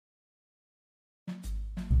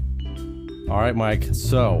All right, Mike.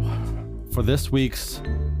 So, for this week's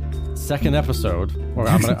second episode, or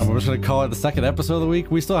I'm just going to call it the second episode of the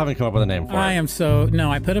week. We still haven't come up with a name for it.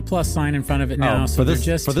 I put a plus sign in front of it now. For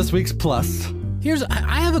this week's plus.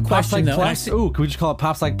 I have a question though. Plus? Ooh, can we just call it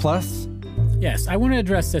Pop Psych Plus? Yes, I want to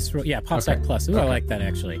address this. Pop Psych Plus. Ooh, okay. I like that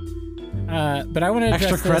actually. But I want to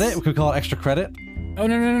address extra credit. We could call it extra credit. Oh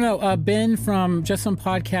no. Ben from Just Some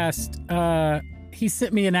Podcast. He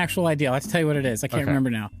sent me an actual idea. I'll have to tell you what it is. I can't remember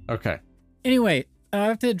now. Okay. Anyway, I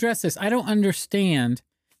have to address this. I don't understand.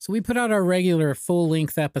 So we put out our regular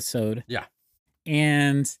full-length episode. Yeah.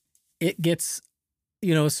 And it gets,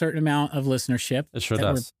 a certain amount of listenership. It sure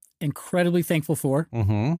does. We're incredibly thankful for.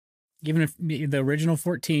 Mm-hmm. Even if the original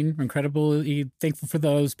 14, we're incredibly thankful for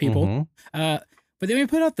those people. Mm-hmm. But then we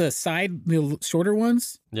put out the shorter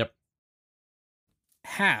ones. Yep.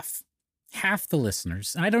 Half the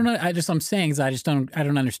listeners. I don't know. I'm saying is I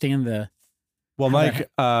don't understand the. Well, Mike,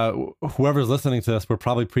 whoever's listening to this, we're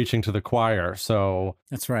probably preaching to the choir. So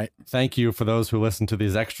that's right. Thank you for those who listen to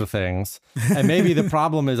these extra things. And maybe the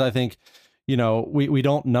problem is, I think, we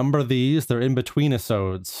don't number these. They're in between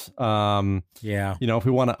episodes. Yeah. If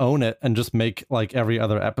we want to own it and just make like every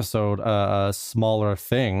other episode a smaller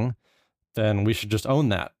thing, then we should just own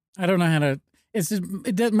that. I don't know how to. It's just,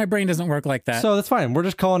 my brain doesn't work like that. So that's fine. We're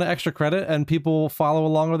just calling it extra credit, and people follow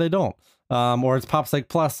along or they don't. Or it's Pop Psych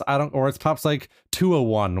Plus. Or it's Pop Psych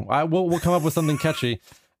 201. We'll come up with something catchy,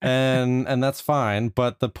 and that's fine.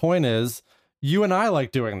 But the point is, you and I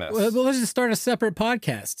like doing this. Well, let's just start a separate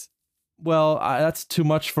podcast. Well, that's too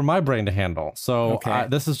much for my brain to handle. So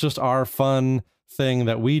this is just our fun thing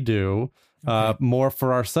that we do, more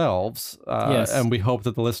for ourselves. Yes. And we hope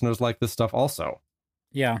that the listeners like this stuff also.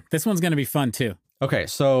 Yeah, this one's going to be fun too. Okay,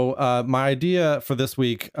 so my idea for this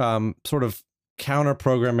week, sort of counter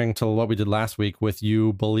programming to what we did last week with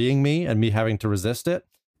you bullying me and me having to resist it.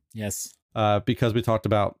 Yes. Because we talked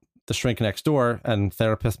about the shrink next door and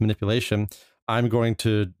therapist manipulation. I'm going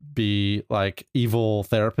to be like evil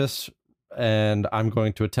therapist, and I'm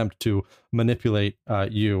going to attempt to manipulate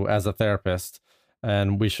you as a therapist.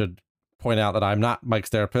 And we should point out that I'm not Mike's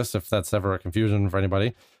therapist, if that's ever a confusion for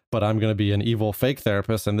anybody. But I'm going to be an evil fake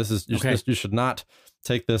therapist, and this is you should not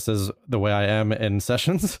take this as the way I am in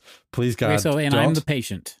sessions. Please, God, don't. I'm the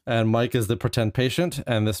patient, and Mike is the pretend patient,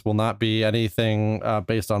 and this will not be anything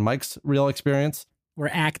based on Mike's real experience. We're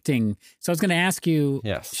acting. So I was going to ask you,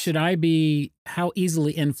 yes, how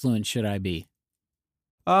easily influenced should I be?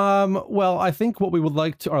 Well, I think what we would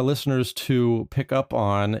like our listeners to pick up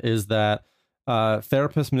on is that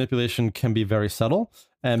therapist manipulation can be very subtle.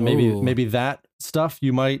 And maybe that stuff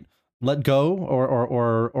you might let go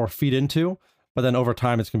or feed into, but then over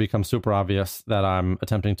time it's going to become super obvious that I'm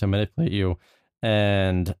attempting to manipulate you.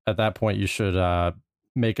 And at that point, you should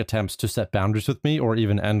make attempts to set boundaries with me or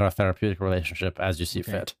even end our therapeutic relationship as you see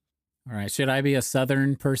fit. All right. Should I be a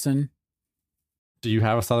Southern person? Do you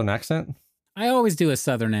have a Southern accent? I always do a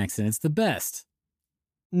Southern accent. It's the best.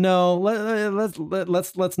 No,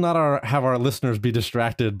 let's not have our listeners be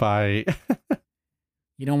distracted by.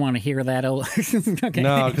 You don't want to hear that. Okay.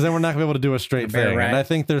 No, because then we're not going to be able to do a straight thing. Rat. And I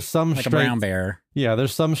think there's some like straight... a brown bear. Yeah,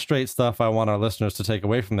 there's some straight stuff I want our listeners to take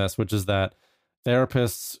away from this, which is that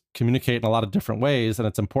therapists communicate in a lot of different ways, and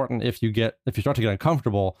it's important if you start to get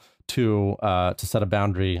uncomfortable to set a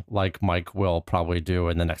boundary like Mike will probably do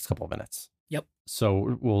in the next couple of minutes. Yep.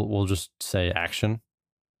 So we'll just say action.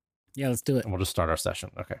 Yeah, let's do it. And we'll just start our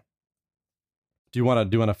session. Okay. Do you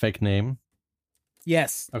want a fake name?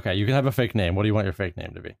 Yes. Okay, you can have a fake name. What do you want your fake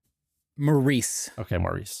name to be? Maurice. Okay,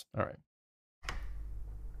 Maurice. All right.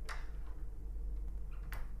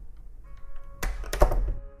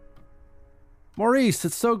 Maurice,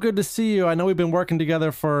 it's so good to see you. I know we've been working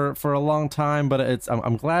together for a long time, but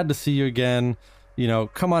I'm glad to see you again.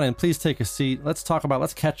 Come on in, please take a seat. Let's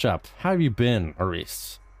catch up. How have you been,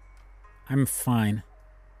 Maurice? I'm fine.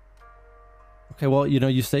 Okay, well,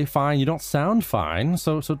 you say fine, you don't sound fine.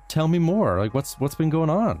 So tell me more. Like what's been going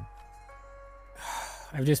on?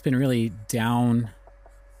 I've just been really down.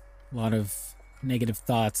 A lot of negative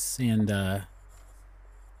thoughts, and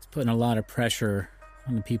it's putting a lot of pressure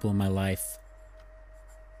on the people in my life.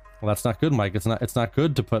 Well, that's not good, Mike. It's not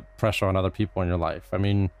good to put pressure on other people in your life. I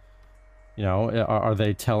mean, are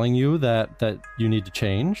they telling you that you need to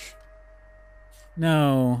change?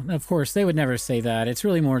 No, of course, they would never say that. It's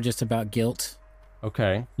really more just about guilt.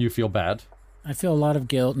 Okay, you feel bad. I feel a lot of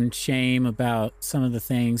guilt and shame about some of the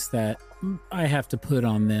things that I have to put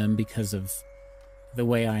on them because of the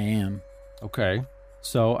way I am. Okay,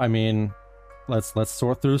 so I mean, let's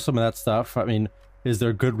sort through some of that stuff. I mean, is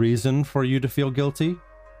there good reason for you to feel guilty?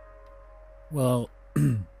 Well,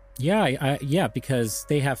 Yeah, yeah, because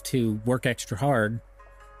they have to work extra hard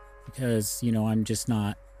because, I'm just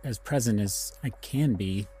not as present as I can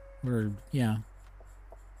be. Or, yeah.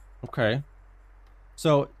 Okay.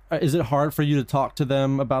 So is it hard for you to talk to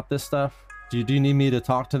them about this stuff? Do you need me to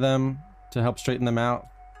talk to them to help straighten them out?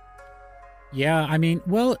 Yeah, I mean,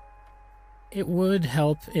 well, it would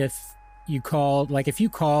help if you called, like if you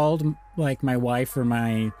called like my wife or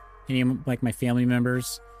any of like my family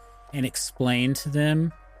members and explained to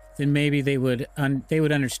them, then maybe they would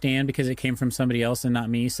understand because it came from somebody else and not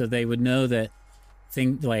me, so they would know that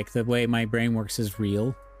like the way my brain works is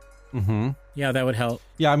real. Mm-hmm. Yeah, that would help.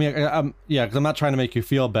 Yeah, I mean, because I'm not trying to make you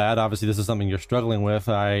feel bad. Obviously, this is something you're struggling with.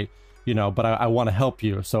 But I want to help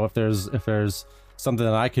you. So if there's something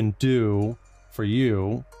that I can do for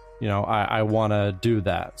you, I want to do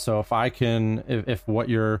that. So if I can, if what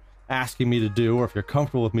you're asking me to do, or if you're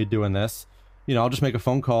comfortable with me doing this, I'll just make a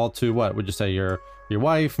phone call to, what would you say, your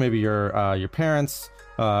wife, maybe your parents,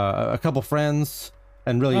 a couple friends,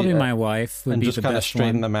 and really probably my wife would and be just the kind of best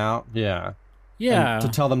straighten one. them out. Yeah. Yeah. And to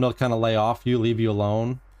tell them to kind of lay off you, leave you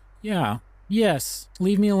alone. Yeah. Yes.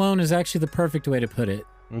 Leave me alone is actually the perfect way to put it.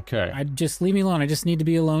 Okay. Just leave me alone. I just need to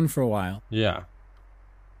be alone for a while. Yeah.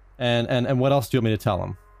 And what else do you want me to tell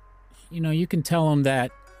them? You can tell them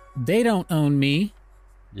that they don't own me.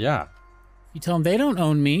 Yeah. You tell them they don't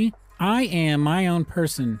own me. I am my own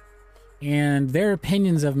person. And their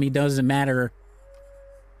opinions of me doesn't matter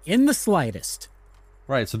in the slightest.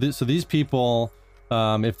 Right. So these people,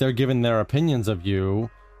 if they're giving their opinions of you,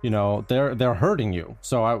 they're hurting you.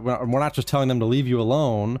 So we're not just telling them to leave you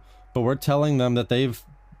alone, but we're telling them that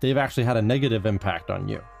they've actually had a negative impact on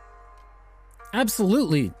you.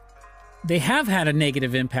 Absolutely. They have had a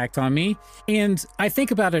negative impact on me. And I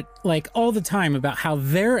think about it like all the time about how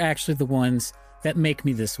they're actually the ones that make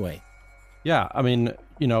me this way. Yeah. I mean,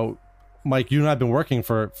 Mike, you and I have been working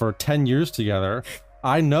for 10 years together.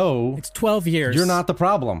 I know. It's 12 years. You're not the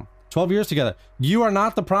problem. 12 years together. You are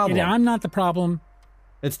not the problem. Yeah, I'm not the problem.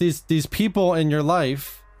 It's these people in your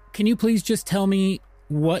life. Can you please just tell me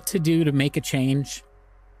what to do to make a change?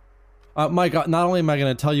 Mike, not only am I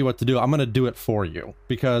going to tell you what to do, I'm going to do it for you,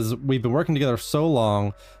 because we've been working together so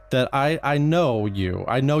long that I know you.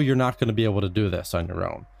 I know you're not going to be able to do this on your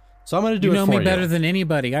own. So I'm going to do it for you. You know me better than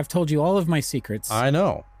anybody. I've told you all of my secrets. I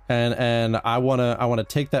know. And I want to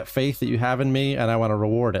take that faith that you have in me, and I want to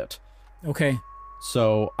reward it. Okay.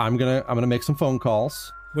 So I'm going to make some phone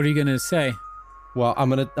calls. What are you going to say? Well, I'm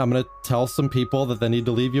going to tell some people that they need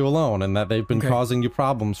to leave you alone and that they've been causing you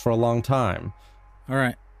problems for a long time. All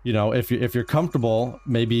right. If you're comfortable,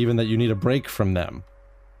 maybe even that you need a break from them.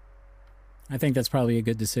 I think that's probably a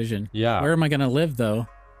good decision. Yeah. Where am I going to live, though?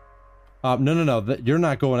 No. You're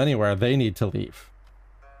not going anywhere. They need to leave.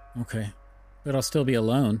 Okay. But I'll still be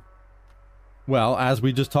alone. Well, as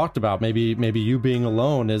we just talked about, maybe you being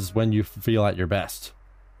alone is when you feel at your best.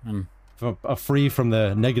 Free from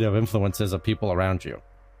the negative influences of people around you.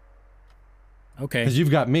 Okay. Because you've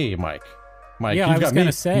got me, Mike. Yeah, I was going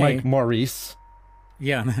to say. Mike Maurice.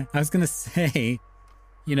 Yeah, I was going to say,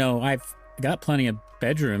 I've got plenty of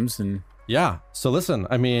bedrooms and... Yeah. So listen,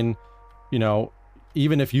 I mean,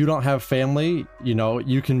 even if you don't have family,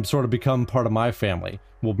 you can sort of become part of my family.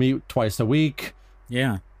 We'll meet twice a week.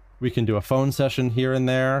 Yeah. We can do a phone session here and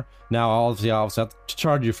there. Now, I'll have to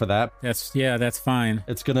charge you for that. That's fine.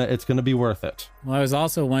 It's gonna be worth it. Well, I was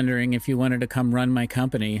also wondering if you wanted to come run my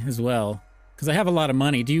company as well, because I have a lot of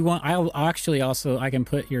money. Do you want? I'll actually also I can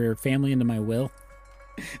put your family into my will.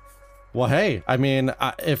 Well, hey, I mean,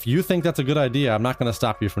 if you think that's a good idea, I'm not going to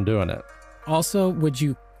stop you from doing it. Also, would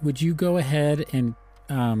you go ahead and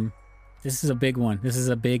this is a big one. This is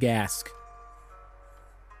a big ask.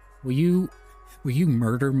 Will you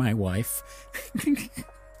murder my wife?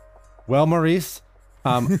 Well, Maurice,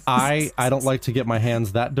 I don't like to get my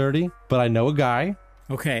hands that dirty, but I know a guy.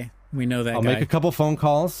 Okay, we know that I'll guy. make a couple phone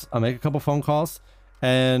calls. And,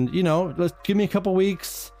 let's give me a couple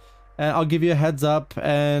weeks, and I'll give you a heads up,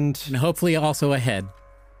 and hopefully also a head.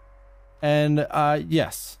 And,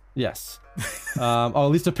 yes. Or at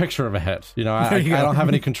least a picture of a head. I don't have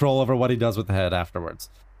any control over what he does with the head afterwards.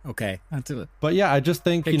 Okay, that's it. But yeah, I just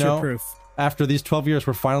think, Picture proof. After these 12 years,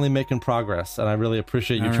 we're finally making progress, and I really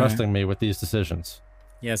appreciate you trusting me with these decisions.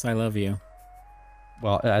 Yes, I love you.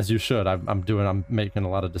 Well, as you should. I'm making a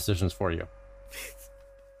lot of decisions for you.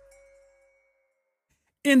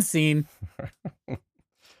 End scene.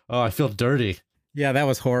 Oh, I feel dirty. Yeah, that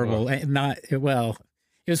was horrible. It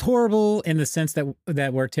was horrible in the sense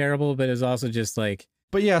that we're terrible, but it was also just like.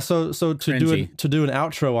 But yeah, so to cringy. do an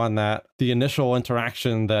outro on that, the initial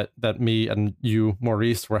interaction that me and you,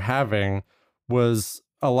 Maurice, were having was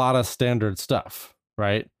a lot of standard stuff,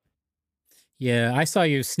 right? Yeah, I saw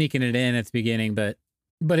you sneaking it in at the beginning, but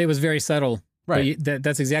it was very subtle. Right.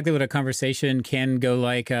 That's exactly what a conversation can go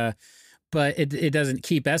like. But it doesn't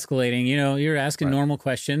keep escalating. You know, you're asking normal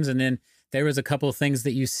questions, and then there was a couple of things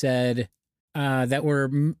that you said that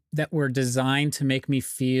were designed to make me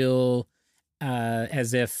feel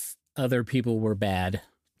as if other people were bad.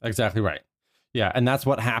 Exactly right. Yeah, and that's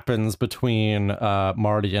what happens between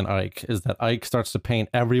Marty and Ike, is that Ike starts to paint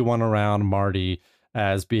everyone around Marty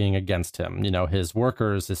as being against him. You know, his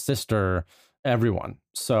workers, his sister, everyone.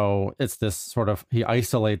 So it's this sort of, he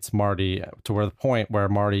isolates Marty to where the point where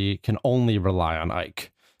Marty can only rely on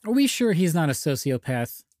Ike. Are we sure he's not a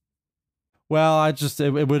sociopath? Well,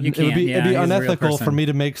 it would be unethical for me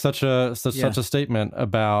to make such a statement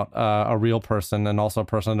about a real person and also a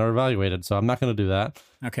person I never evaluated. So I'm not going to do that.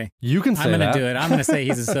 Okay, you can say that. I'm going to do it. I'm going to say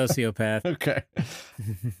he's a sociopath. Okay,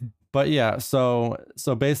 but yeah, so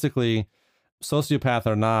basically, sociopath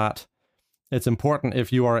or not, it's important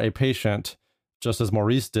if you are a patient, just as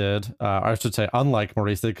Maurice did, or I should say, unlike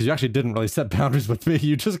Maurice did, because you actually didn't really set boundaries with me.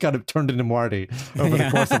 You just kind of turned into Marty over the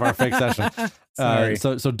course of our fake session.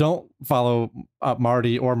 So don't follow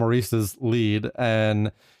Marty or Maurice's lead.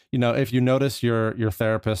 And, you know, if you notice your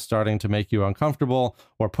therapist starting to make you uncomfortable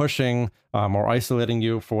or pushing or isolating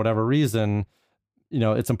you for whatever reason, you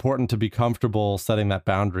know, it's important to be comfortable setting that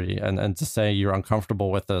boundary and to say you're uncomfortable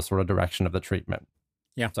with the sort of direction of the treatment.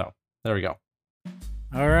 Yeah. So there we go.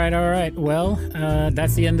 All right. Well,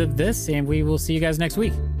 that's the end of this, and we will see you guys next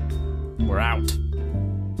week. We're out.